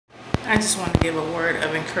I just want to give a word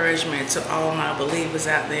of encouragement to all my believers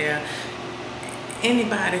out there.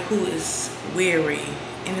 Anybody who is weary,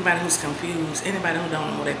 anybody who's confused, anybody who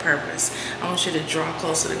don't know their purpose, I want you to draw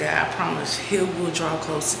closer to God. I promise He will draw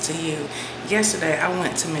closer to you. Yesterday, I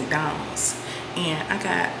went to McDonald's and I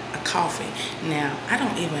got a coffee. Now, I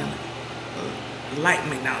don't even like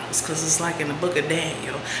McDonald's because it's like in the book of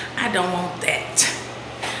Daniel. I don't want that.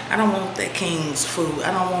 I don't want that king's food.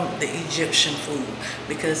 I don't want the Egyptian food,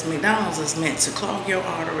 because McDonald's is meant to clog your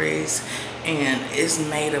arteries and it's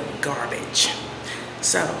made of garbage.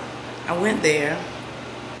 So I went there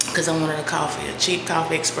because I wanted a coffee, a cheap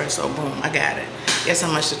coffee espresso. Boom, I got it. Guess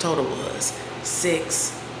how much the total was?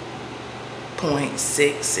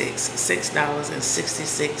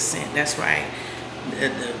 $6.66. That's right.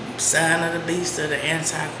 The sign of the beast of the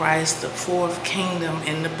Antichrist, the fourth kingdom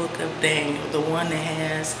in the book of Daniel, the one that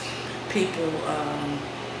has people,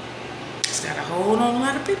 it's got a hold on a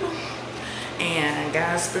lot of people, and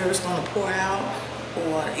God's Spirit's going to pour out,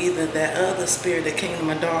 or either that other spirit, the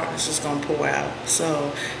kingdom of darkness, is going to pour out.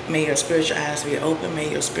 So may your spiritual eyes be open,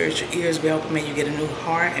 may your spiritual ears be open, may you get a new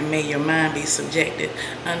heart, and may your mind be subjected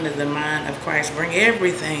under the mind of Christ. Bring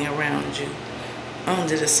everything around you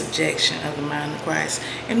under the subjection of the mind of Christ,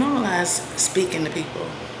 and normalize speaking to people.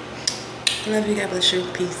 Love you. God bless you.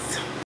 Peace.